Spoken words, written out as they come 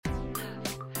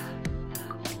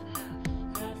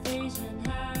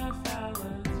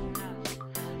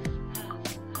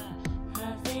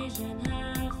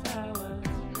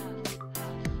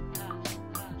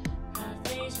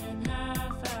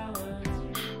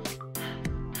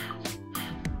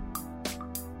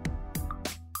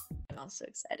I'm so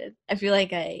excited. I feel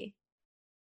like I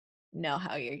know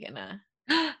how you're gonna.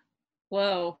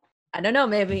 Whoa. I don't know,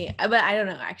 maybe, but I don't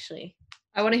know actually.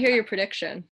 I want to hear your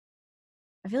prediction.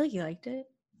 I feel like you liked it.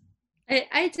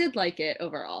 I did like it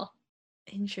overall.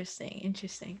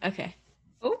 Interesting. Okay.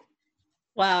 Oh,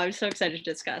 wow. I'm so excited to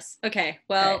discuss. Okay.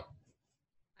 Well, Right.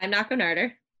 I'm Nako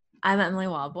Narder, I'm Emily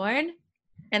Walborn.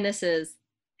 and this is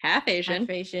Half Asian, Half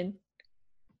Asian.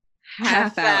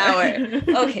 Half Hour.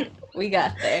 Hour. Okay, we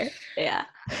got there. Yeah.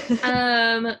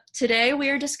 Today we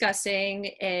are discussing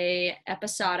a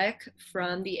episodic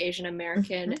from the Asian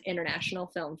American International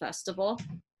Film Festival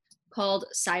called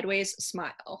Sideways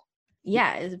Smile.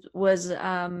 Yeah, it was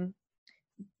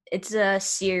it's a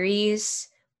series.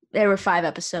 There were 5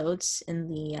 episodes in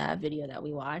the video that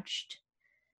we watched.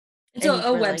 It's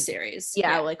a web series.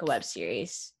 Yeah, like a web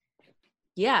series.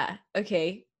 Yeah,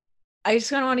 okay. I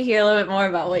just kind of want to hear a little bit more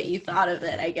about what you thought of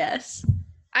it, I guess.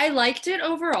 I liked it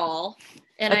overall,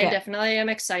 and Okay. I definitely am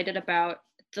excited about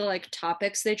the like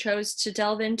topics they chose to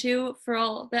delve into for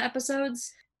all the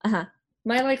episodes. Uh-huh.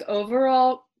 My like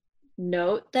overall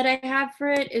note that I have for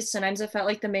it is sometimes I felt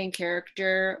like the main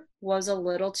character was a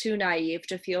little too naive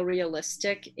to feel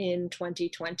realistic in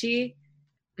 2020.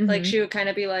 Like she would kind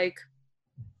of be like,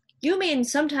 "You mean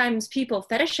sometimes people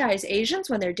fetishize Asians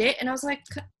when they're dating?" And I was like,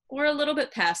 we're a little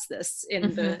bit past this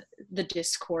in the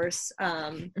discourse.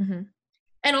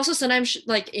 And also sometimes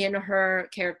like in her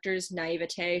character's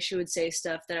naivete, she would say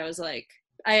stuff that I was like,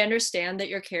 I understand that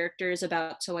your character is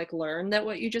about to like learn that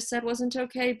what you just said wasn't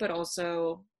okay, but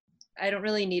also I don't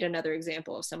really need another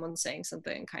example of someone saying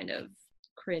something kind of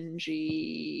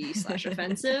cringy /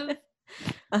 offensive.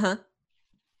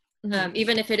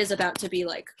 Even if it is about to be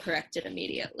like corrected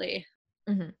immediately.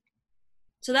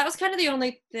 So that was kind of the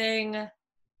only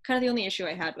issue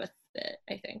I had with it,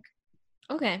 I think.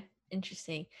 Okay,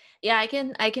 interesting. Yeah, I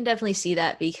can definitely see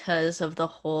that because of the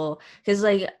whole, because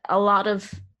like a lot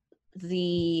of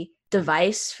the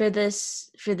device for this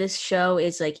show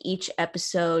is like each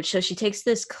episode. So she takes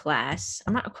this class.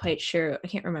 I'm not quite sure. I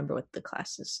can't remember what the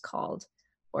class is called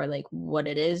or like what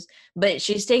it is, but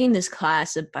she's taking this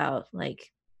class about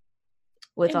like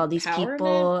with all these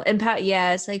people.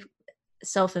 Yeah, it's like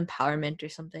self-empowerment or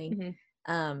something.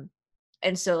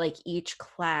 And so like each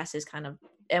class is kind of,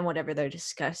 and whatever they're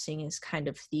discussing is kind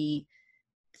of the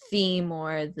theme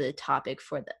or the topic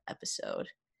for the episode.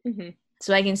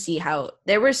 So I can see how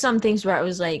there were some things where I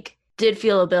was like, did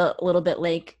feel a little bit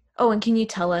like, oh, and can you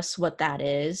tell us what that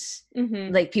is?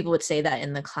 Like people would say that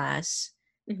in the class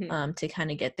to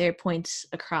kind of get their points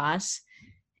across.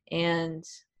 And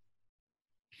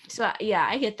so, yeah,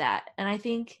 I get that. And I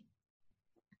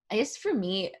guess for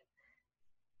me,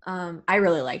 I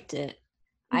really liked it.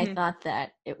 I thought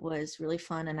that it was really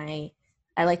fun, and I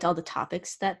liked all the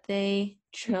topics that they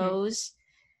chose.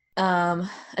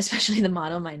 Especially the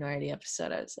model minority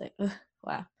episode. I was like, oh,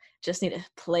 wow, just need to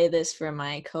play this for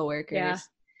my coworkers.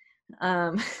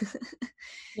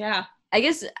 Yeah. I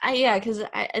guess because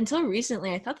until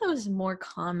recently I thought that was more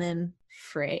common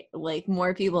phrase, like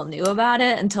more people knew about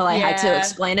it until I had to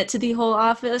explain it to the whole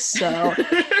office. So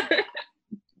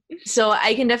so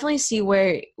I can definitely see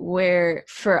where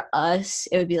for us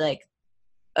it would be like,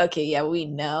 okay, yeah, we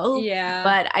know. Yeah.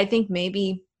 But I think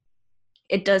maybe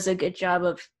it does a good job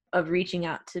of reaching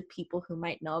out to people who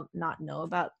might not know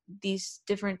about these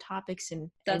different topics, and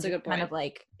that's a good point. Kind of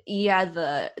like, yeah,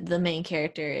 the main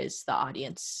character is the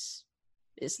audience,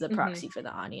 is the proxy for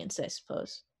the audience, I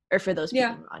suppose, or for those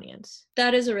people in the audience.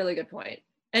 That is a really good point.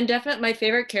 And definitely my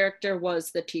favorite character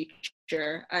was the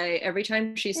teacher. Every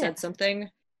time she said something,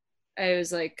 I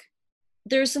was like,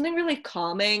 there's something really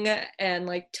calming and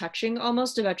like touching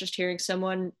almost about just hearing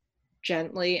someone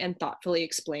gently and thoughtfully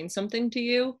explain something to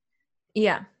you.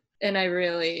 Yeah. And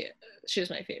she was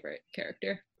my favorite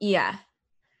character. Yeah.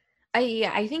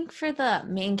 I think for the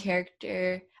main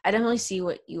character, I definitely see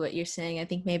what you're saying. I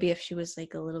think maybe if she was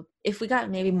like if we got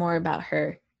maybe more about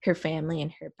her family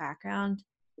and her background,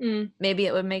 maybe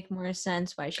it would make more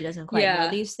sense why she doesn't quite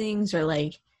know these things, or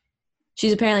like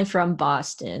she's apparently from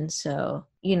Boston, so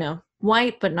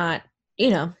white but not, we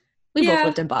both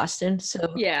lived in Boston,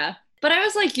 so yeah. But I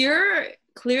was like, you're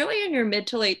clearly in your mid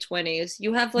to late 20s.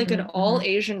 You have like an all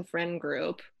Asian friend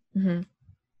group.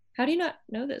 How do you not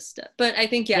know this stuff? But I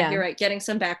think, you're right. Getting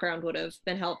some background would have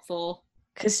been helpful.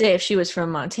 Because say if she was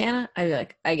from Montana, I'd be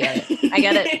like, I get it. I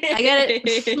get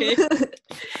it.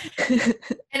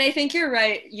 And I think you're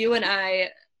right. You and I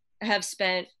have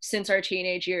spent since our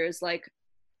teenage years like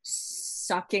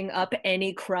sucking up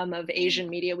any crumb of Asian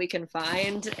media we can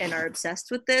find and are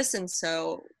obsessed with this. And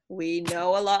so we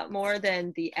know a lot more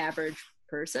than the average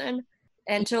person.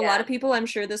 And to a Yeah. lot of people, I'm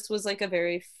sure this was like a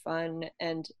very fun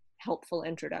and helpful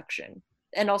introduction,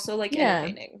 and also like Yeah.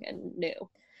 entertaining and new.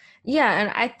 Yeah, and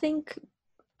I think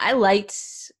I liked,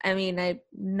 I mean, I'm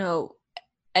no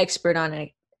expert on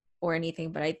it or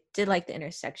anything, but I did like the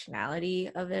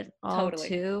intersectionality of it all Totally.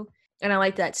 too. And I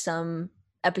like that some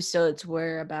episodes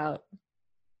were about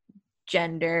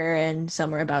gender and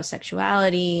some were about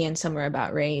sexuality and some were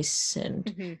about race. And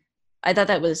Mm-hmm. I thought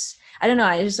that was, I don't know,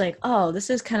 I was like, oh,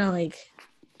 this is kind of like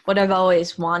what I've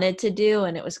always wanted to do.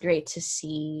 And it was great to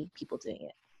see people doing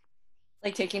it.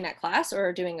 Like taking that class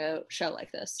or doing a show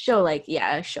like this? A show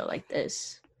like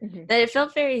this. Mm-hmm. That it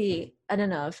felt very, I don't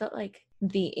know, it felt like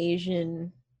the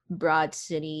Asian Broad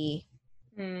City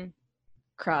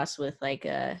cross with like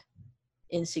a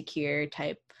Insecure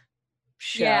type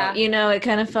show. Yeah. You know, it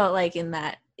kind of felt like in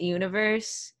that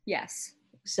universe. Yes.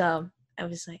 So I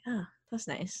was like, oh, that's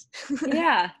nice.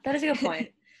 Yeah, that is a good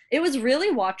point. It was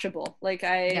really watchable. Like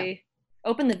I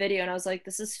opened the video and I was like,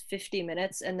 this is 50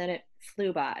 minutes, and then it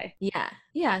flew by. Yeah,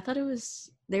 I thought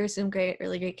there were some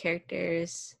really great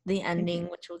characters. The ending,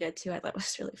 which we'll get to, I thought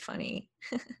was really funny.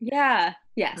 Yeah.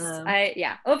 Yes.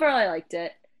 Overall I liked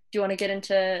it. Do you want to get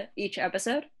into each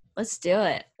episode? Let's do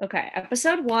it. Okay.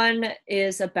 Episode 1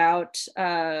 is about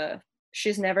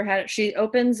she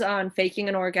opens on faking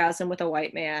an orgasm with a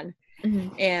white man.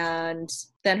 Mm-hmm. And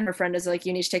then her friend is like,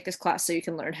 you need to take this class so you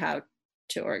can learn how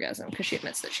to orgasm, because she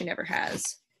admits that she never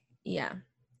has. Yeah.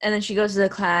 And then she goes to the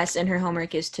class and her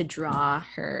homework is to draw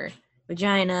her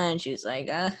vagina, and she's like,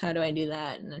 how do I do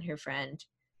that? And then her friend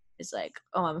is like,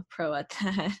 oh, I'm a pro at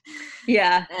that.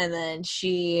 Yeah. And then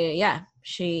she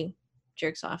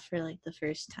jerks off for like the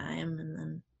first time,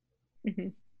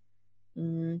 and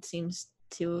then seems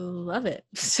to love it.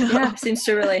 So yeah, seems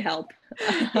to really help.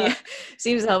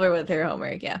 Seems to help her with her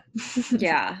homework.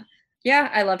 Yeah,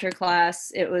 I loved her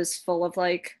class. It was full of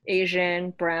like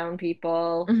Asian, brown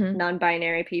people,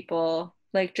 non-binary people,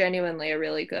 like genuinely a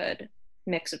really good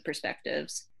mix of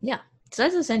perspectives. Yeah, so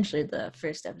that's essentially the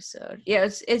first episode. Yeah,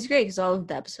 it's great because all of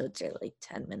the episodes are like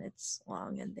 10 minutes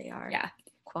long, and they are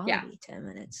quality 10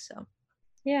 minutes. So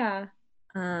yeah.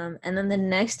 And then the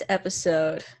next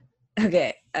episode,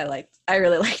 okay, I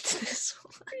really liked this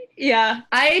one. Yeah,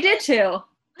 I did too.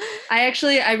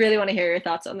 I really want to hear your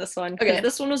thoughts on this one, because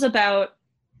this one was about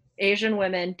Asian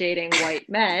women dating white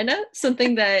men,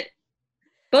 something that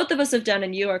both of us have done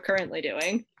and you are currently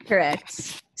doing.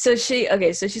 Correct. So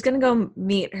she's gonna go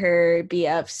meet her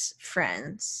BF's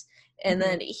friends, and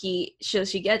then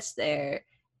she gets there,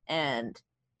 and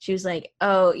she was like,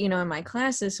 oh, in my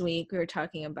class this week we were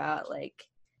talking about like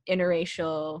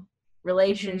interracial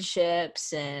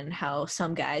relationships and how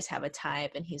some guys have a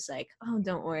type, and he's like, oh,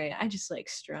 don't worry, I just like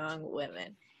strong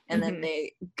women. And then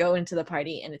they go into the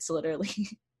party and it's literally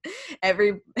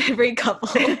every couple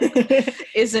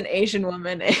is an Asian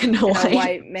woman and a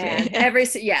white man.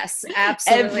 Yes,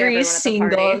 absolutely. Every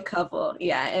single couple.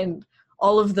 Yeah, and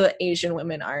all of the Asian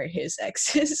women are his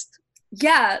exes.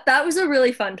 Yeah, that was a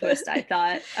really fun twist, I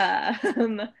thought.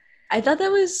 I thought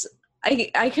that was,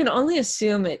 I can only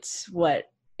assume it's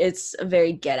a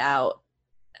very Get Out.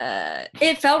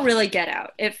 It felt really Get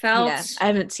Out. It felt... Yeah, I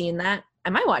haven't seen that. I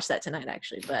might watch that tonight,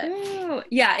 actually, but... Ooh,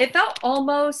 yeah, it felt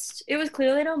almost... It was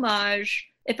clearly an homage.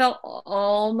 It felt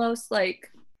almost like...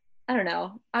 I don't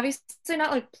know. Obviously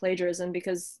not like plagiarism,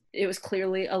 because it was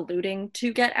clearly alluding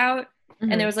to Get Out.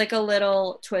 And there was like a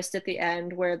little twist at the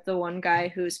end where the one guy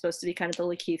who's supposed to be kind of the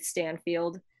Lakeith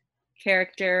Stanfield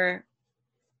character,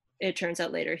 it turns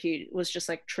out later he was just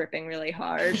like tripping really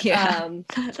hard. Yeah,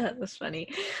 that was funny.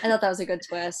 I thought that was a good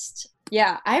twist.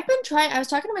 Yeah, I was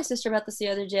talking to my sister about this the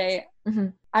other day.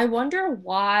 I wonder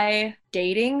why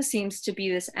dating seems to be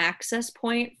this access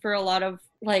point for a lot of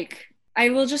like, I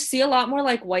will just see a lot more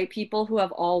like white people who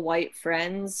have all white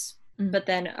friends, but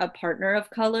then a partner of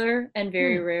color, and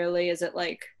very rarely is it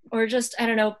like, or just, I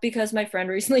don't know, because my friend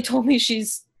recently told me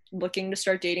she's looking to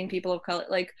start dating people of color,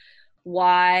 like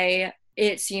why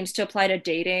it seems to apply to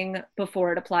dating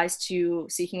before it applies to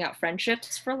seeking out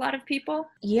friendships for a lot of people.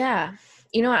 Yeah.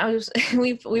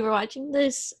 we were watching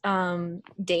this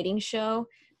dating show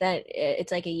that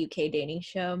it's like a UK dating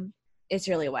show. It's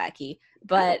really wacky,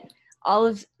 but all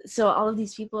of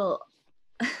these people,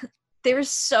 they were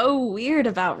so weird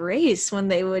about race when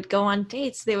they would go on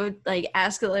dates. They would like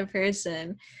ask the other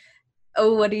person,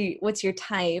 oh, what's your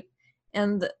type?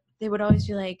 And they would always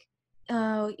be like,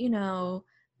 oh,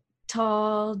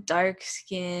 tall, dark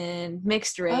skin,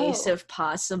 mixed race if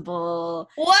possible.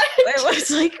 What? It was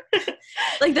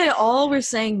like they all were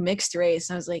saying mixed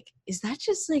race. I was like, is that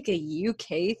just like a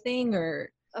UK thing, or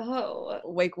Oh.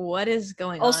 Like, what is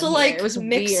going Also, on here? like, It was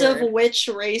mix weird. of which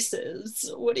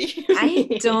races? What do you I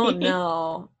mean? don't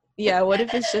know. Yeah, what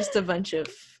if it's just a bunch of,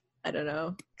 I don't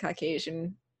know,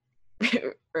 Caucasian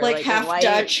or Like, like half white?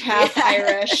 Dutch, half Yeah.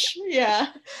 Irish. Yeah.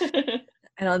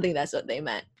 I don't think that's what they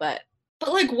meant, but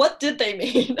But, like, what did they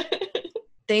mean?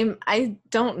 I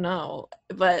don't know,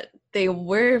 but they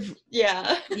were,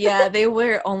 Yeah. yeah, they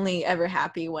were only ever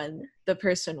happy when the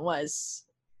person was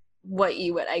what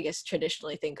you would, I guess,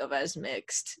 traditionally think of as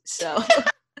mixed. So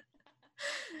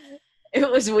it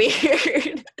was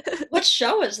weird. What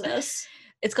show is this?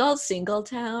 It's called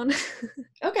Singletown.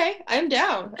 Okay, I'm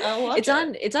down. I'll watch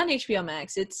it. It's on HBO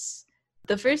Max. It's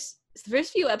the first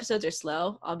few episodes are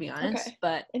slow, I'll be honest, Okay,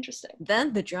 but interesting.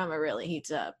 then the drama really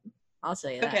heats up. I'll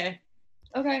tell you that.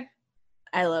 Okay.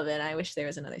 I love it. I wish there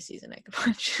was another season I could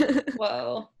watch.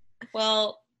 Whoa.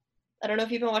 Well, I don't know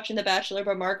if you've been watching The Bachelor,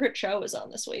 but Margaret Cho was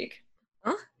on this week.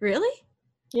 Huh? Really?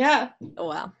 Yeah. Oh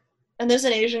wow. And there's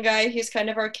an Asian guy. He's kind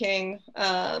of our king.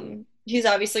 He's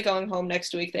obviously going home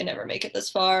next week. They never make it this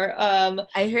far.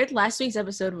 I heard last week's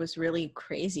episode was really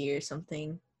crazy or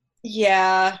something.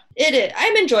 Yeah, it is.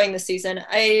 I'm enjoying the season.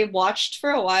 I watched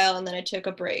for a while and then I took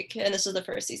a break. And this is the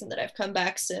first season that I've come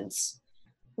back since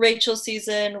Rachel's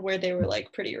season where they were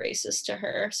like pretty racist to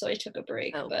her. So I took a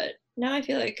break. Oh. But now I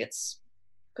feel like it's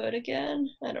good again.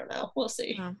 I don't know. We'll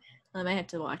see. I might have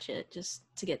to watch it just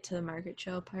to get to the Margaret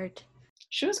Cho part.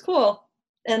 She was cool.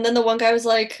 And then the one guy was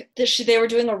like, they were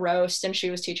doing a roast and she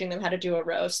was teaching them how to do a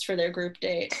roast for their group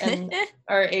date. And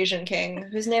our Asian king,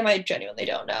 whose name I genuinely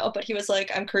don't know, but he was like,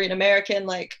 I'm Korean American,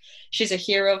 like, she's a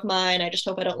hero of mine. I just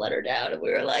hope I don't let her down. And we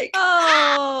were like,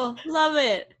 oh, love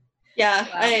it. Yeah,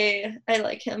 wow. I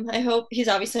like him. I hope he's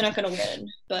obviously not going to win,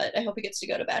 but I hope he gets to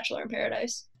go to Bachelor in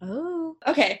Paradise. Oh.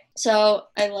 Okay, so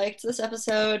I liked this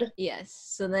episode. Yes.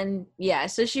 So then, yeah,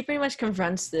 so she pretty much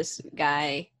confronts this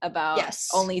guy about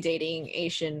only dating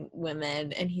Asian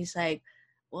women, and he's like,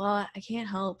 well, I can't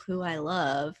help who I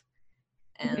love.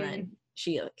 And then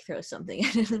she like throws something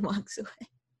at him and walks away.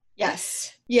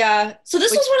 Yes. Yeah. So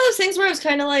this was one of those things where I was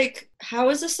kind of like, how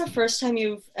is this the first time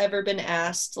you've ever been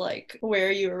asked, like, where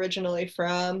are you originally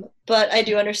from? But I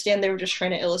do understand they were just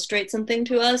trying to illustrate something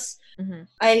to us. Mm-hmm.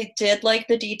 I did like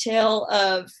the detail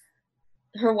of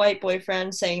her white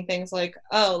boyfriend saying things like,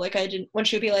 oh, like I didn't, when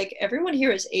she would be like, everyone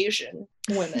here is Asian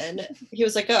women. He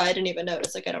was like, oh, I didn't even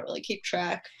notice. Like, I don't really keep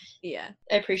track. Yeah.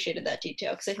 I appreciated that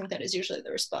detail because I think that is usually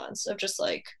the response of just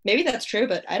like, maybe that's true,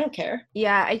 but I don't care.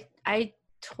 Yeah, I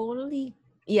totally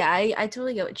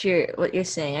get what you're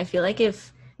saying. I feel like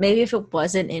if it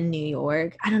wasn't in New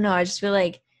York, I don't know, I just feel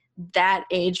like that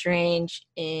age range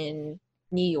in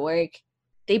New York,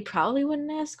 they probably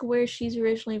wouldn't ask where she's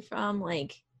originally from.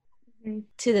 Like,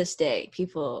 to this day,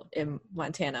 people in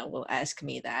Montana will ask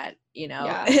me that, you know.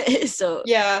 Yeah. So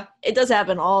yeah, it does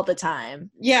happen all the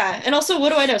time. Yeah, and also, what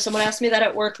do I know? Someone asked me that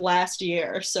at work last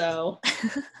year, so.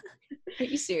 Are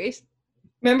you serious?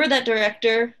 Remember that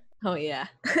director? Oh yeah.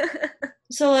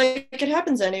 So like it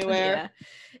happens anywhere. Yeah,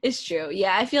 it's true.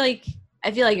 Yeah, I feel like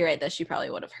you're right that she probably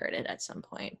would have heard it at some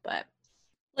point, but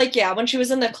like yeah, when she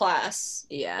was in the class,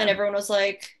 yeah, and everyone was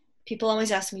like, people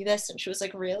always ask me this, and she was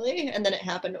like, really? And then it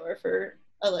happened to her for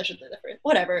allegedly the first.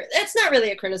 Whatever. It's not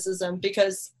really a criticism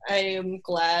because I am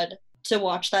glad to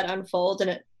watch that unfold, and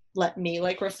it let me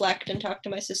like reflect and talk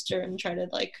to my sister and try to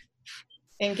like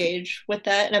engage with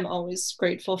that, and I'm always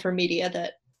grateful for media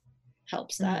that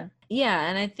helps that. Yeah,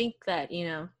 and I think that, you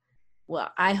know,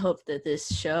 well, I hope that this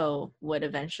show would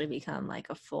eventually become like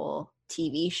a full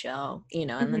TV show, you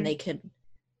know, and then they could,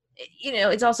 you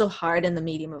know, it's also hard in the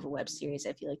medium of a web series,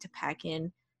 I feel like, to pack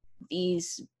in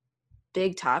these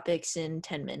big topics in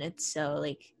 10 minutes. So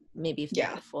like maybe if they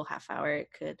had a full half hour, it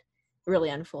could really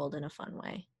unfold in a fun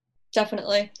way.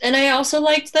 Definitely. And I also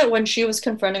liked that when she was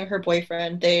confronting her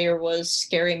boyfriend, there was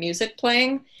scary music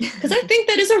playing. Because I think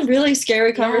that is a really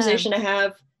scary conversation to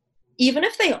have. Even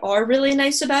if they are really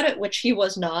nice about it, which he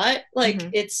was not, like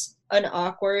it's an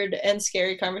awkward and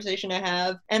scary conversation to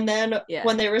have. And then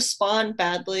when they respond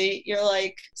badly, you're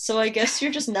like, so I guess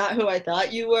you're just not who I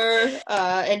thought you were.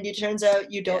 And it turns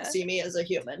out you don't see me as a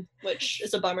human, which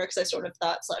is a bummer because I sort of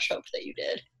thought / hoped that you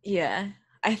did. Yeah.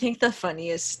 I think the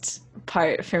funniest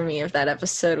part for me of that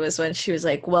episode was when she was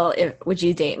like, well, would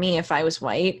you date me if I was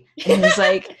white? And he was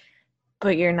like,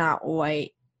 but you're not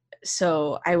white.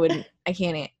 So I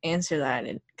can't answer that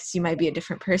because you might be a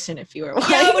different person if you were white.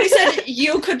 Yeah, but he said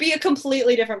you could be a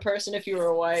completely different person if you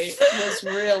were white. It was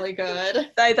really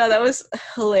good. I thought that was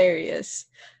hilarious.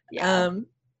 Yeah.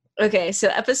 Okay, so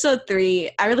episode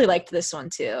 3, I really liked this one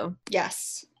too.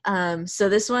 Yes. So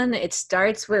this one, it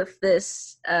starts with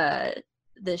this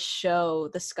this show,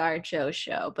 the ScarJo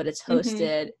show, but it's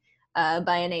hosted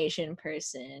by an Asian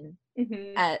person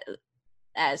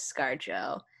as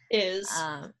ScarJo. Is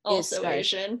also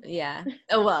Asian. Yeah.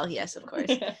 Oh well, yes, of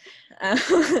course.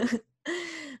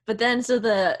 But then so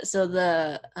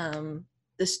the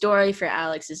story for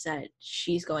Alex is that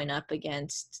she's going up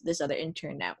against this other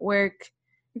intern at work.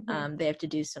 They have to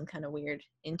do some kind of weird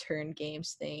intern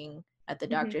games thing at the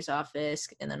doctor's office,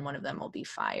 and then one of them will be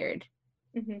fired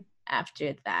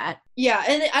after that. Yeah,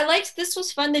 and I liked, this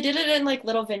was fun. They did it in like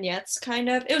little vignettes, kind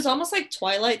of. It was almost like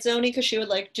Twilight Zone-y, because she would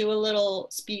like do a little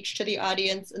speech to the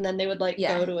audience, and then they would like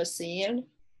go to a scene.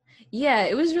 Yeah,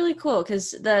 it was really cool,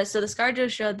 because the ScarJo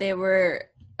show, they were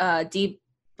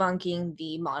debunking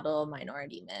the model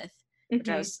minority myth, which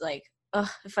I was like,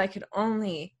 oh, if I could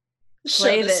only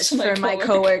play this for my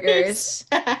coworkers.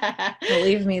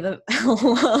 Leave me the hell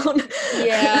alone.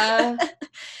 Yeah.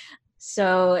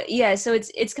 So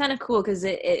it's kind of cool, because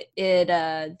they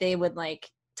would like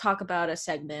talk about a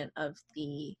segment of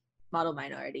the model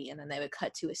minority, and then they would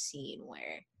cut to a scene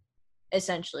where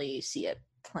essentially you see it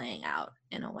playing out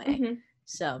in a way.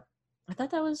 So I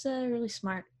thought that was a really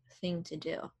smart thing to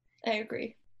do. I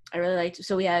agree. I really liked.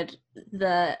 So we had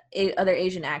the other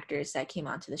Asian actors that came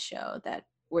onto the show that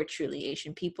were truly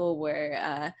Asian people.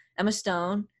 Where Emma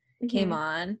Stone came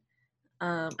on.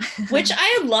 Which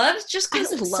I loved, just because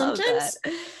sometimes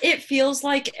it feels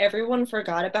like everyone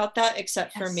forgot about that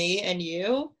except for me and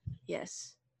you.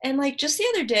 Yes. And like just the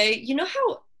other day, you know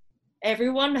how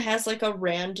everyone has like a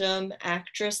random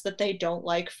actress that they don't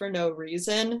like for no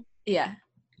reason? Yeah.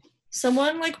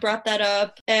 Someone like brought that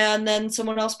up, and then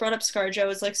someone else brought up ScarJo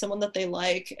as like someone that they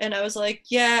like, and I was like,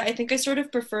 yeah, I think I sort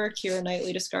of prefer Keira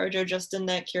Knightley to ScarJo, just in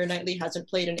that Keira Knightley hasn't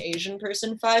played an Asian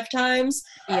person 5 times.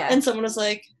 Yeah. And someone was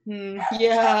like,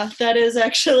 yeah, that is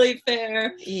actually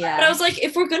fair. Yeah. But I was like,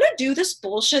 if we're gonna do this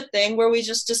bullshit thing where we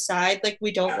just decide like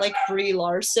we don't like Brie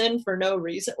Larson for no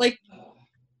reason, like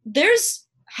there's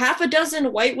half a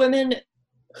dozen white women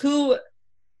who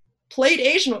played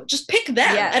Asian, just pick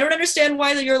them. I don't understand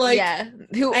why you're like,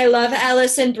 I love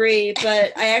Alison Brie,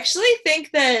 but I actually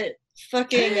think that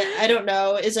fucking, I don't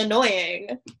know, is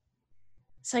annoying.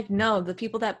 It's like, no, the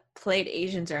people that played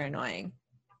Asians are annoying.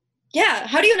 Yeah,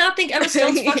 how do you not think Emma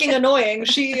Stone's fucking annoying?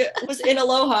 She was in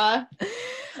Aloha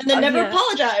and then never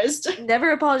apologized.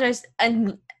 Never apologized,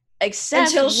 and except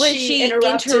until when she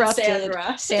interrupted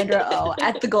Sandra Oh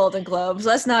at the Golden Globes.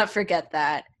 Let's not forget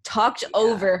that. Talked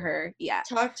over her.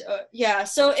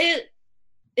 So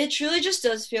it truly just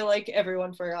does feel like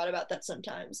everyone forgot about that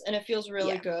sometimes, and it feels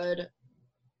really good.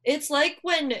 It's like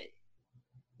when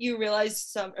you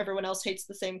realize everyone else hates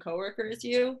the same coworker as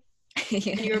you, and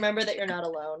you remember that you're not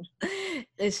alone.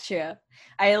 It's true.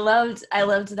 I loved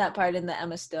that part in the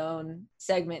Emma Stone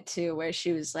segment too, where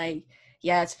she was like,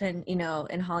 yeah, it's been,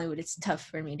 in Hollywood it's tough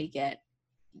for me to get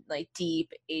like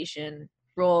deep Asian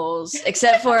roles,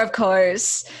 except for, of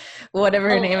course, whatever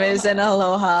her name is in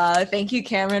Aloha. Thank you,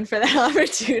 Cameron, for that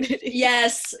opportunity.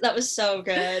 Yes, that was so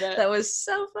good. That was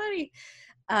so funny.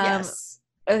 Yes.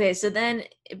 Okay, so then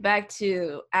back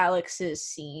to Alex's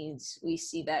scenes. We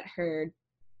see that her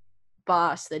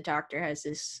boss, the doctor, has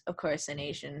this, of course, an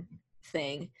Asian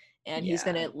thing, and he's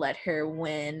going to let her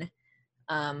win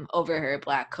over her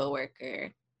Black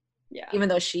coworker. Yeah. Even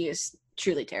though she is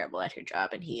truly terrible at her job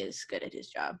and he is good at his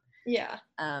job. Yeah.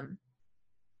 And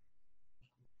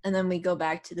then we go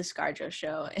back to the ScarJo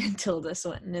show and Tilda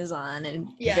Swinton is on and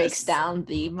breaks down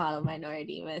the model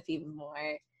minority myth even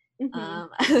more.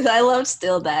 I love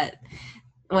still that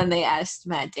when they asked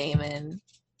Matt Damon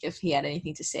if he had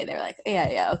anything to say, they were like,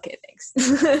 yeah, okay, thanks.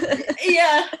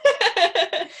 Yeah.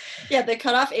 Yeah, they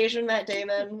cut off Asian Matt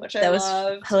Damon, which I loved.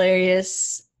 That was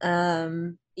hilarious.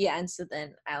 And so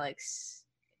then Alex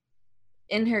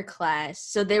in her class,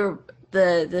 so they were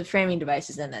the framing device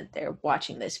is then that they're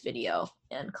watching this video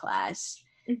in class.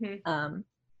 And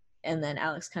then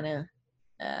Alex kind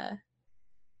of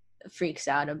freaks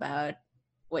out about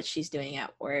what she's doing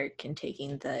at work and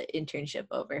taking the internship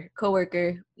over her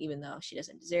coworker, even though she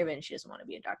doesn't deserve it and she doesn't want to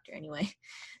be a doctor anyway.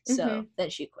 So then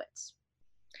she quits.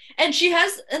 And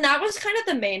and that was kind of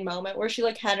the main moment where she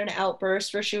like had an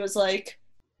outburst where she was like,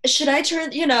 should I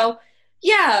turn,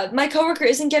 my coworker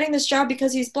isn't getting this job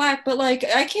because he's Black, but like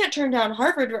I can't turn down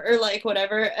Harvard or like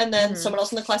whatever. And then someone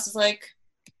else in the class is like,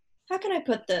 how can I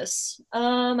put this?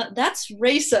 That's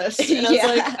racist. And I was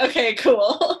like, okay,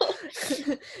 cool.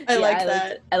 I like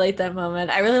that. I like that moment.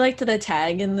 I really liked the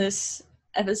tag in this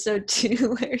episode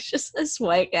too, where it's just this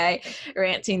white guy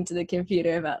ranting to the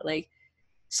computer about like,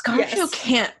 ScarJo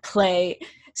can't play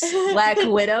Black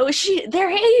Widow. They're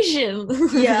Asian.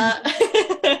 Yeah.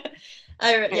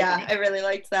 I really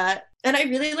liked that. And I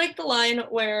really like the line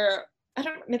where, I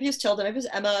don't know, maybe it was Tilda, maybe it was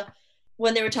Emma,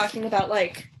 when they were talking about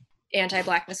like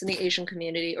anti-blackness in the Asian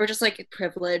community, or just like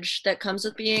privilege that comes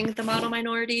with being the model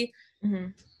minority. Mm-hmm.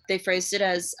 They phrased it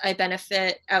as, I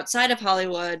benefit outside of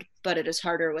Hollywood, but it is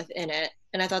harder within it.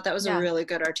 And I thought that was a really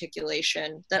good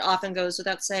articulation that often goes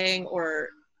without saying, or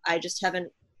I just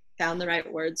haven't found the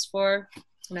right words for.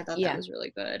 And I thought that was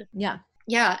really good. Yeah.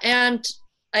 Yeah. And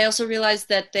I also realized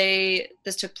that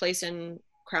this took place in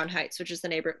Crown Heights, which is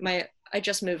I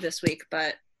just moved this week,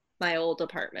 but my old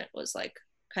apartment was like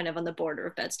kind of on the border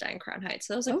of Bed-Stuy and Crown Heights.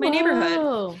 So that was like my neighborhood.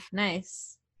 Oh,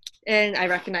 nice. And I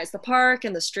recognized the park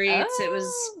and the streets. That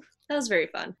was very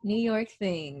fun. New York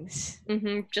things.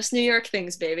 Mm-hmm. Just New York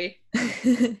things, baby.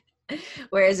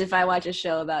 Whereas if I watch a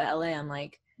show about LA, I'm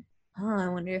like, oh, I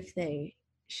wonder if they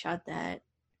shot that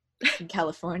in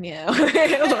California.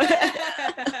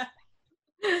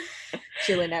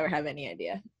 She would never have any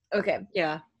idea. Okay.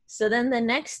 Yeah. So then the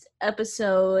next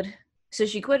episode, so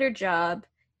she quit her job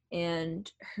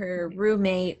and her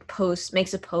roommate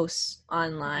makes a post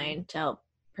online to help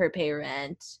her pay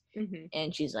rent. Mm-hmm.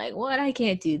 And she's like, what? I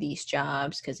can't do these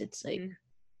jobs because it's like,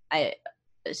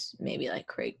 it's maybe like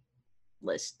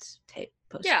Craigslist type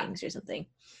postings or something.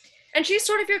 And she's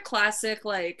sort of your classic,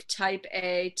 like, type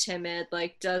A, timid,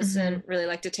 like, doesn't really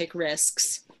like to take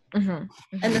risks. Mm-hmm.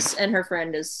 And her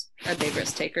friend is a big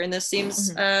risk taker, and this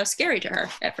seems scary to her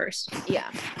at first. Yeah.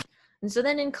 And so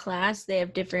then in class, they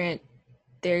have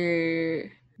they're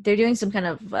doing some kind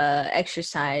of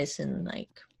exercise and, like,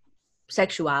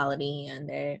 sexuality, and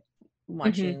they're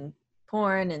watching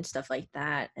porn and stuff like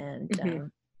that.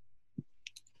 And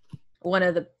one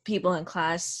of the people in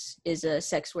class is a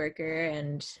sex worker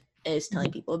and is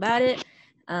telling people about it.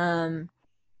 And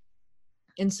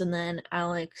so then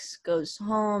Alex goes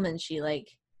home and she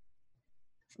like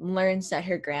learns that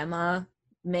her grandma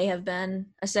may have been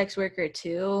a sex worker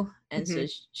too. And so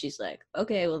she's like,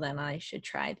 okay, well then I should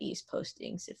try these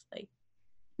postings if like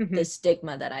the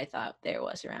stigma that I thought there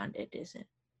was around it isn't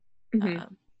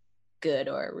good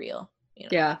or real. You know?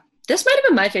 Yeah. This might have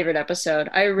been my favorite episode.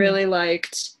 I really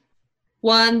liked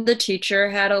one, the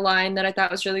teacher had a line that I thought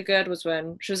was really good, was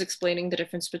when she was explaining the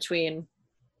difference between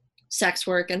sex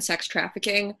work and sex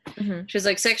trafficking. She was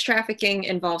like, sex trafficking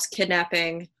involves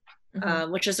kidnapping,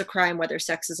 which is a crime whether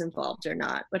sex is involved or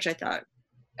not, which I thought,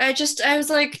 I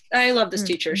was like, I love this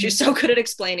teacher. She's so good at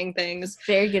explaining things.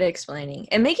 Very good at explaining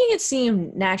and making it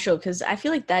seem natural, because I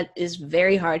feel like that is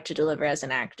very hard to deliver as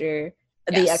an actor,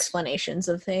 the explanations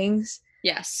of things.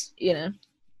 Yes. You know?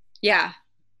 Yeah.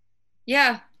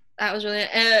 Yeah. That was really,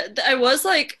 I was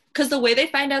like, because the way they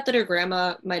find out that her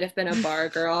grandma might have been a bar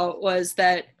girl was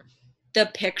that the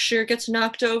picture gets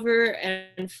knocked over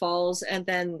and falls and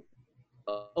then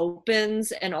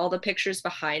opens and all the pictures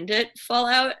behind it fall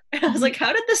out. And I was like,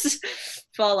 how did this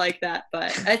fall like that?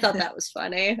 But I thought that was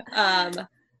funny. But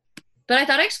I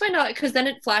thought I explained out, because then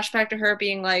it flashed back to her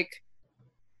being like,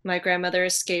 my grandmother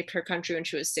escaped her country when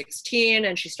she was 16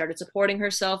 and she started supporting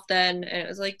herself then. And it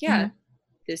was like, yeah.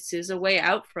 This is a way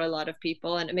out for a lot of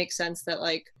people, and it makes sense that,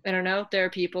 like, I don't know, there are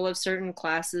people of certain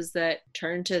classes that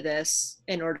turn to this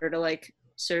in order to like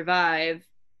survive.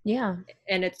 Yeah.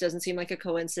 And it doesn't seem like a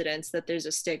coincidence that there's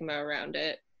a stigma around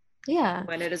it. Yeah.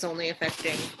 When it is only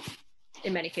affecting,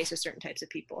 in many cases, certain types of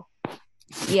people.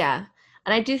 Yeah.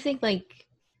 And I do think, like,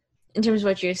 in terms of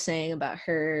what you're saying about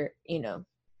her, you know,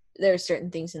 there are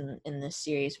certain things in this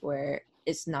series where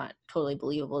it's not totally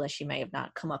believable that she may have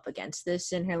not come up against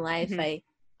this in her life.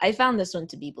 I found this one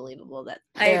to be believable, that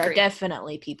there are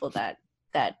definitely people that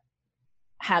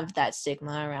have that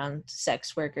stigma around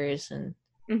sex workers and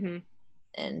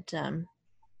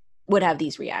would have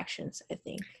these reactions, I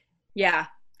think. Yeah.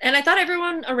 And I thought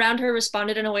everyone around her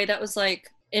responded in a way that was like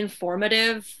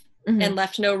informative and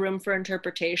left no room for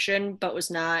interpretation, but was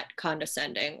not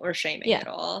condescending or shaming at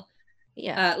all.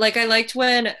 Yeah. Like, I liked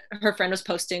when her friend was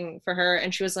posting for her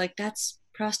and she was like, that's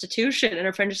prostitution, and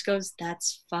her friend just goes,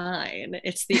 that's fine,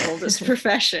 it's the oldest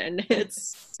profession,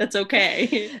 that's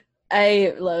okay.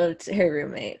 I loved her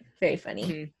roommate. Very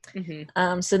funny.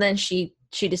 So then she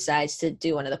decides to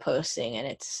do one of the posting, and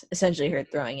it's essentially her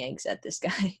throwing eggs at this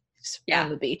guy on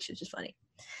the beach, which is funny.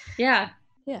 Yeah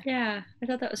I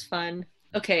thought that was fun.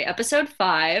 Okay, episode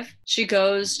 5, she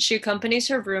accompanies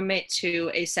her roommate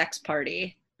to a sex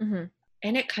party, and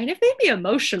it kind of made me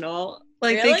emotional.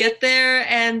 Like, really? They get there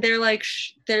and they're like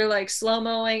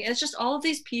slow-moing. It's just all of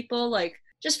these people like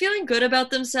just feeling good about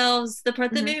themselves. The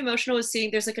part that made me emotional was seeing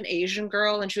there's like an Asian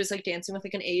girl and she was like dancing with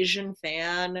like an Asian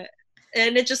fan,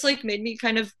 and it just like made me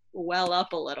kind of well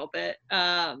up a little bit.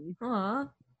 And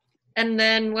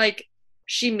then like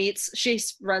she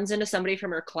runs into somebody from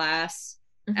her class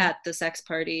at the sex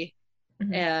party.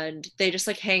 Mm-hmm. And they just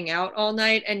like hang out all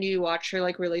night, and you watch her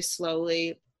like really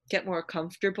slowly get more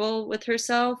comfortable with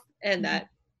herself, and that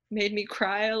made me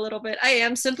cry a little bit. I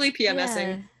am simply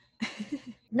PMSing. Yeah.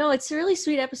 No, it's a really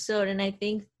sweet episode, and I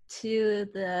think too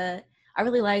I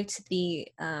really liked there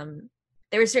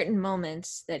were certain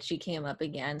moments that she came up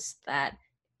against that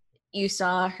you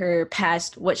saw her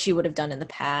past what she would have done in the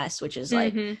past, which is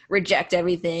like reject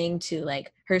everything, to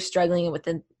like her struggling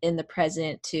in the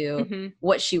present, to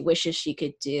what she wishes she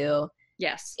could do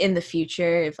in the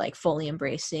future, of like fully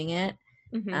embracing it.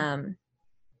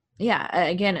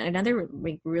 Again, another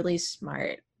like really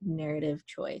smart narrative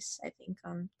choice, I think,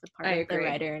 on the part of the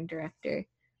writer and director.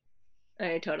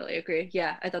 I totally agree.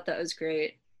 Yeah, I thought that was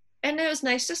great. And it was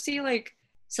nice to see like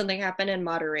something happen in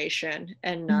moderation,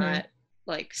 and not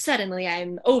like suddenly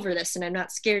I'm over this and I'm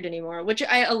not scared anymore, which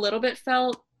I a little bit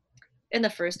felt in the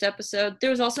first episode. There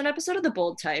was also an episode of The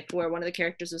Bold Type where one of the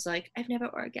characters was like, I've never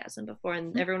orgasmed before,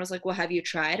 and everyone was like, well, have you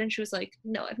tried? And she was like,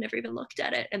 no, I've never even looked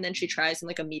at it. And then she tries and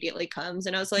like immediately comes,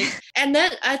 and I was like, and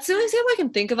then that's the only example I can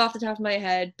think of off the top of my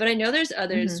head, but I know there's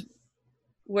others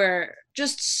where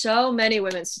just so many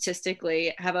women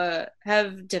statistically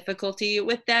have difficulty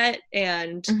with that,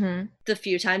 and the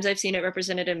few times I've seen it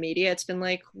represented in media, it's been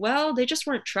like, well, they just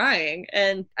weren't trying,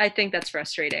 and I think that's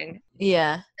frustrating.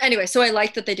 Yeah. Anyway, so I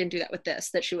like that they didn't do that with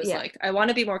this, that she was like, I want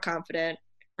to be more confident.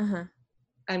 I'm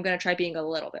gonna try being a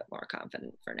little bit more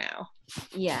confident for now.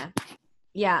 Yeah,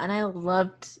 and I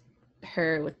loved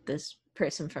her with this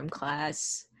person from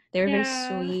class. They were very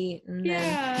sweet, and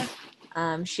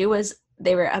then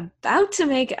they were about to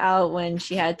make out when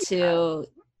she had to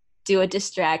do a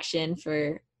distraction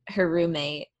for her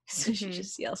roommate. So she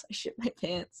just yells, I shit my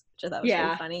pants, which I thought was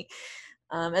very funny.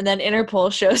 And then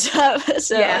Interpol shows up.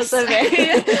 So it was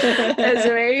it was a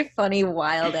very funny,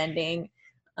 wild ending.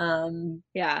 And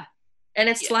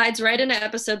it slides right into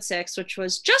episode 6, which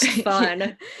was just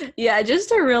fun.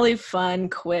 Just a really fun,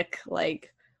 quick,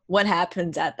 like, what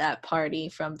happens at that party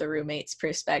from the roommate's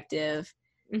perspective.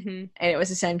 And it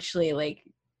was essentially like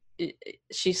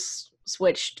she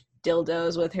switched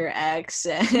dildos with her ex,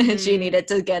 and she needed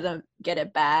to get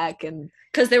it back, and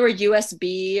because they were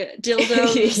USB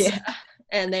dildos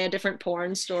and they had different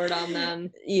porn stored on them.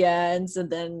 And so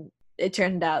then it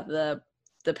turned out the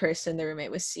person the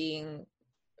roommate was seeing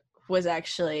was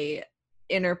actually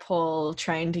Interpol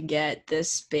trying to get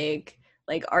this big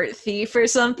like art thief or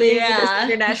something, this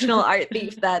international art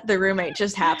thief that the roommate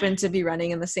just happened to be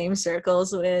running in the same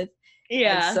circles with.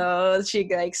 And so she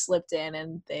like slipped in,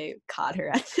 and they caught her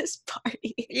at this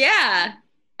party.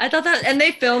 I thought that, and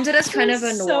they filmed it as kind of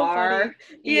a noir.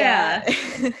 I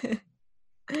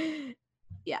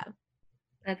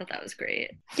thought that was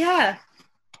great.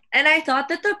 And I thought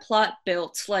that the plot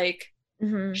built like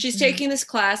she's taking this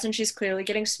class, and she's clearly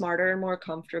getting smarter and more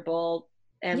comfortable,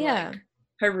 and like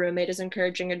her roommate is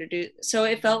encouraging her to do so.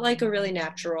 It felt like a really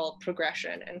natural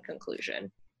progression and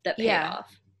conclusion that paid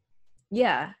off.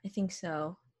 I think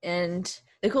so. And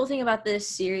the cool thing about this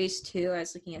series too, I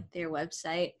was looking at their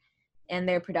website, and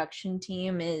their production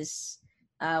team is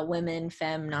women,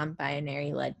 femme,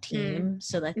 non-binary led team.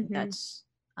 So I think that's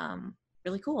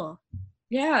really cool.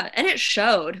 And it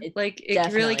showed.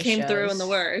 It really came through in the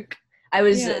work. I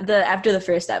was after the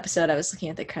first episode, I was looking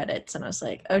at the credits, and I was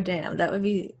like, oh damn, that would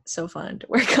be so fun to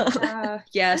work on.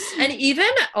 Yes. And even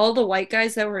all the white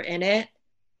guys that were in it.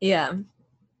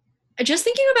 Just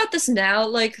thinking about this now,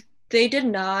 like, they did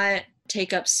not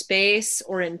take up space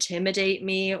or intimidate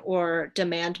me or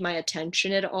demand my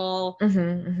attention at all.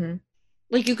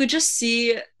 Like, you could just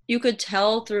see, you could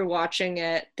tell through watching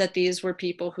it that these were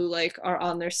people who like are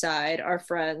on their side, are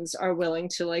friends, are willing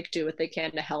to like do what they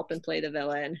can to help and play the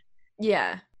villain.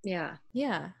 I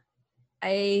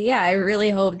really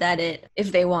hope that it,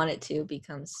 if they want it to,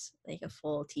 becomes like a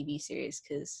full TV series,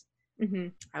 because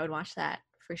I would watch that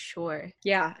for sure.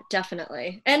 Yeah,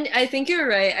 definitely. And I think you're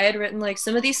right. I had written like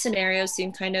some of these scenarios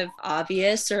seem kind of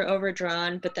obvious or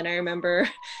overdrawn, but then I remember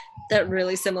that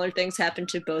really similar things happen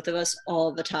to both of us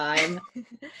all the time.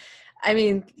 I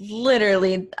mean,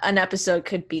 literally an episode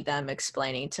could be them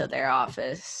explaining to their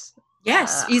office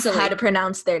easily how to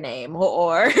pronounce their name,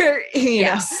 or you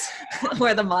know,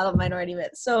 or the model minority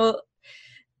myth. So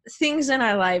things in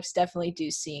our lives definitely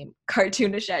do seem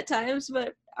cartoonish at times,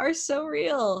 but are so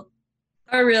real.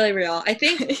 Are really real. I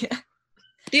think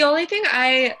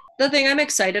the thing I'm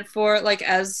excited for, like,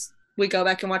 as we go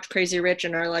back and watch Crazy Rich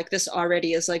and are like, this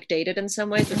already is like dated in some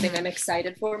ways. The thing I'm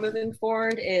excited for moving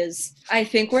forward is I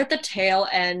think we're at the tail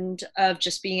end of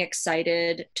just being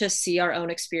excited to see our own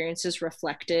experiences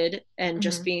reflected and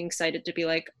just being excited to be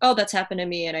like, oh, that's happened to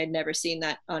me and I'd never seen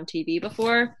that on TV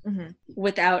before,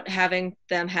 without having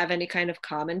them have any kind of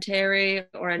commentary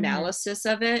or analysis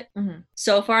of it.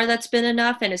 So far that's been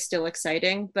enough and is still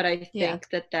exciting, but I think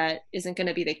that isn't going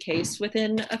to be the case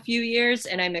within a few years,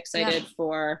 and I'm excited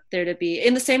for there to be,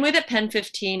 in the same way that Pen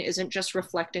 15 isn't just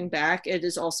reflecting back, it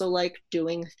is also like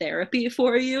doing therapy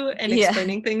for you and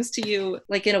explaining things to you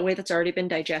like in a way that's already been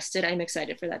digested. I'm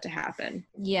excited for that to happen.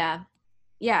 Yeah,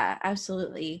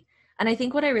 absolutely. And I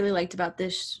think what I really liked about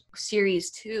this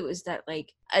series too is that,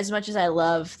 like, as much as I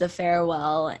love The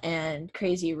Farewell and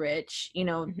Crazy Rich, you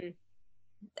know,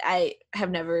 I have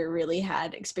never really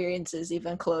had experiences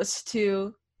even close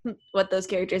to what those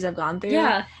characters have gone through.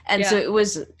 So it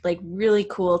was like really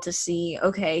cool to see,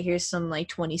 okay, here's some like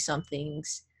 20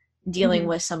 somethings dealing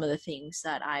with some of the things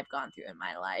that I've gone through in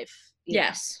my life.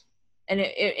 Yes. And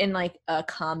it in like a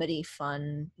comedy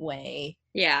fun way.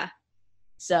 Yeah.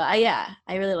 So I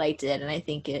really liked it, and I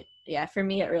think it for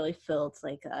me it really filled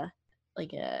like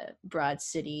a Broad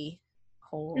City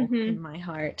hole in my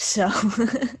heart. So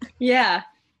yeah,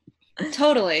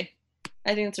 totally.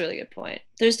 I think that's a really good point.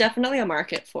 There's definitely a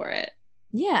market for it.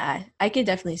 Yeah, I could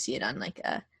definitely see it on like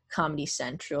a Comedy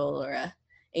Central or a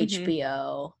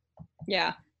HBO.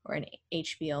 Yeah. Or an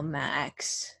HBO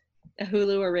Max. A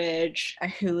Hulu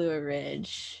Orig.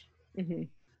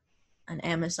 An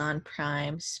Amazon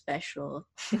Prime special.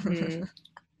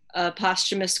 A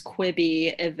posthumous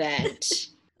Quibi event.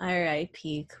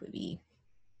 R.I.P. Quibi.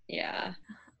 Yeah.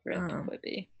 RIP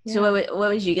Quibi. Yeah. So what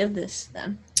would you give this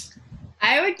then?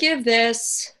 I would give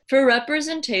this, for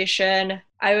representation,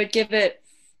 I would give it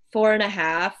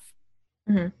 4.5.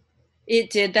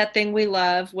 It did that thing we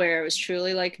love where it was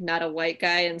truly like not a white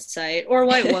guy in sight or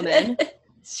white woman.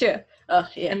 Sure. Oh,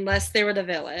 yeah. Unless they were the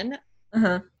villain.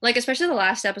 Like, especially the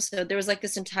last episode, there was like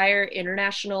this entire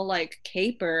international like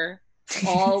caper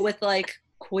all with like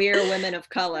queer women of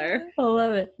color. I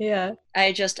love it. Yeah.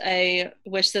 I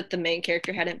wish that the main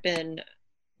character hadn't been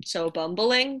so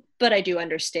bumbling, but I do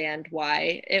understand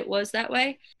why it was that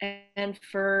way. And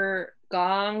for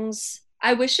Gongs,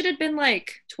 I wish it had been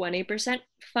like 20%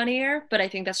 funnier, but I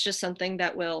think that's just something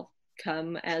that will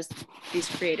come as these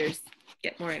creators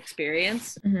get more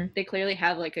experience. They clearly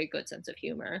have like a good sense of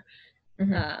humor.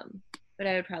 But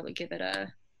I would probably give it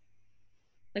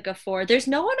a 4. There's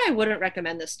no one I wouldn't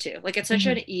recommend this to. Like, it's such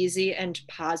an easy and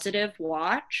positive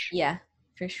watch. Yeah,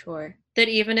 for sure. That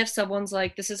even if someone's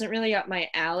like, this isn't really up my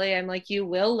alley, I'm like, you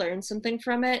will learn something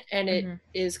from it, and it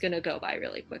is going to go by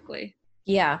really quickly.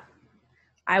 Yeah.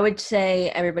 I would say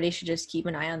everybody should just keep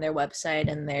an eye on their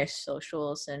website and their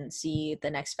socials and see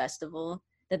the next festival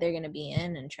that they're going to be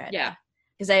in and try to.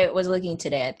 Because I was looking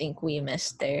today, I think we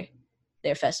missed their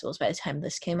festivals by the time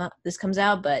this comes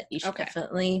out, but you should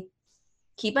definitely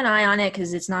keep an eye on it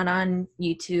because it's not on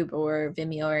YouTube or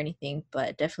Vimeo or anything,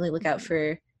 but definitely look out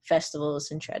for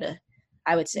festivals and try to,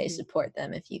 I would say, support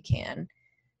them if you can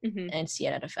and see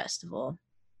it at a festival.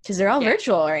 Because they're all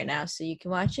virtual right now, so you can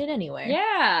watch it anywhere.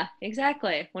 Yeah,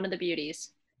 exactly. One of the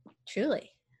beauties.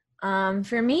 Truly.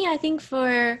 For me, I think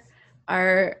for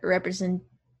our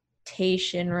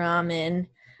representation ramen,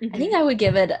 I think I would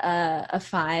give it a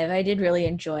 5. I did really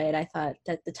enjoy it. I thought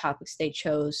that the topics they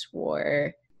chose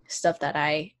were stuff that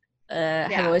I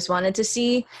have always wanted to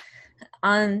see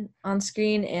on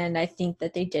screen, and I think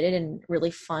that they did it in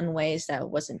really fun ways that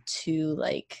wasn't too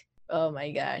like, oh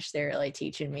my gosh, they're like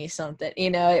teaching me something. You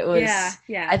know, it was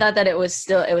I thought that it was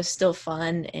still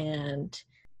fun and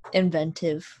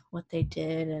inventive what they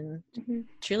did, and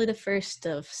truly the first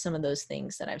of some of those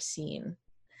things that I've seen.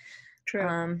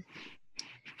 True.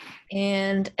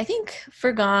 And I think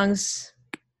for Gongs,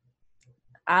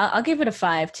 I'll give it a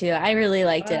 5 too. I really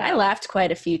liked it. I laughed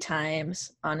quite a few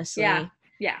times, honestly.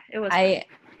 Yeah, it was. I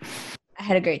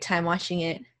had a great time watching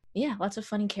it. Yeah, lots of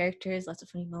funny characters, lots of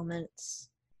funny moments.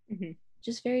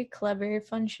 Just very clever,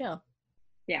 fun show.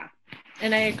 Yeah,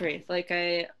 and I agree. Like,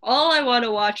 all I want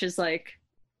to watch is like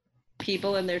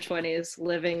people in their 20s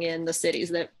living in the cities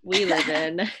that we live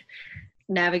in,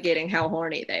 navigating how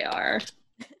horny they are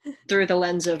through the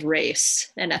lens of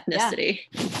race and ethnicity.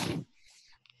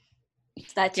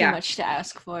 Is that too much to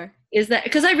ask for? Is that,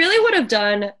 because I really would have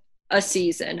done a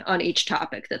season on each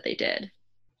topic that they did.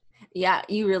 Yeah,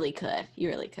 you really could.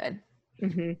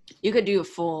 You could do a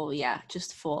full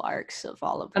arcs of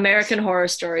all of them. American Horror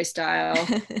Story style.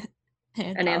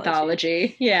 An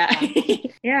anthology. Yeah.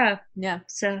 Yeah.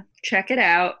 So check it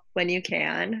out when you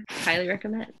can. Highly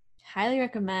recommend. highly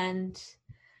recommend.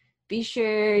 Be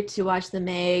sure to watch The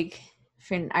Meg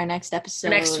for our next episode.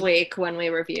 Next week when we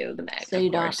review The Meg. So you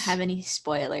don't have any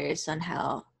spoilers on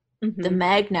how Mm-hmm. The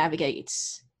Meg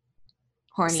navigates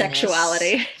horniness,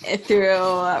 sexuality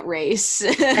through race.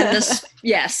 And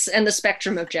the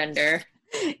spectrum of gender.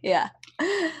 Yeah.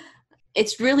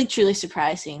 It's really truly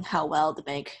surprising how well The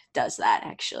Meg does that,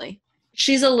 actually.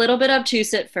 She's a little bit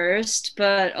obtuse at first,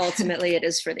 but ultimately it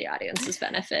is for the audience's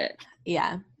benefit.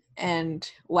 Yeah. And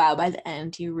wow, by the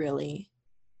end, your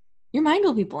mind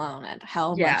will be blown at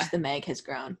how much The Meg has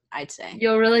grown, I'd say.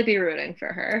 You'll really be rooting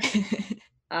for her.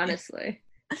 Honestly.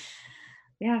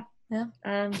 Yeah.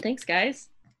 Thanks, guys.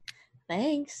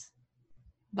 Thanks.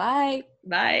 Bye.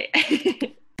 Bye.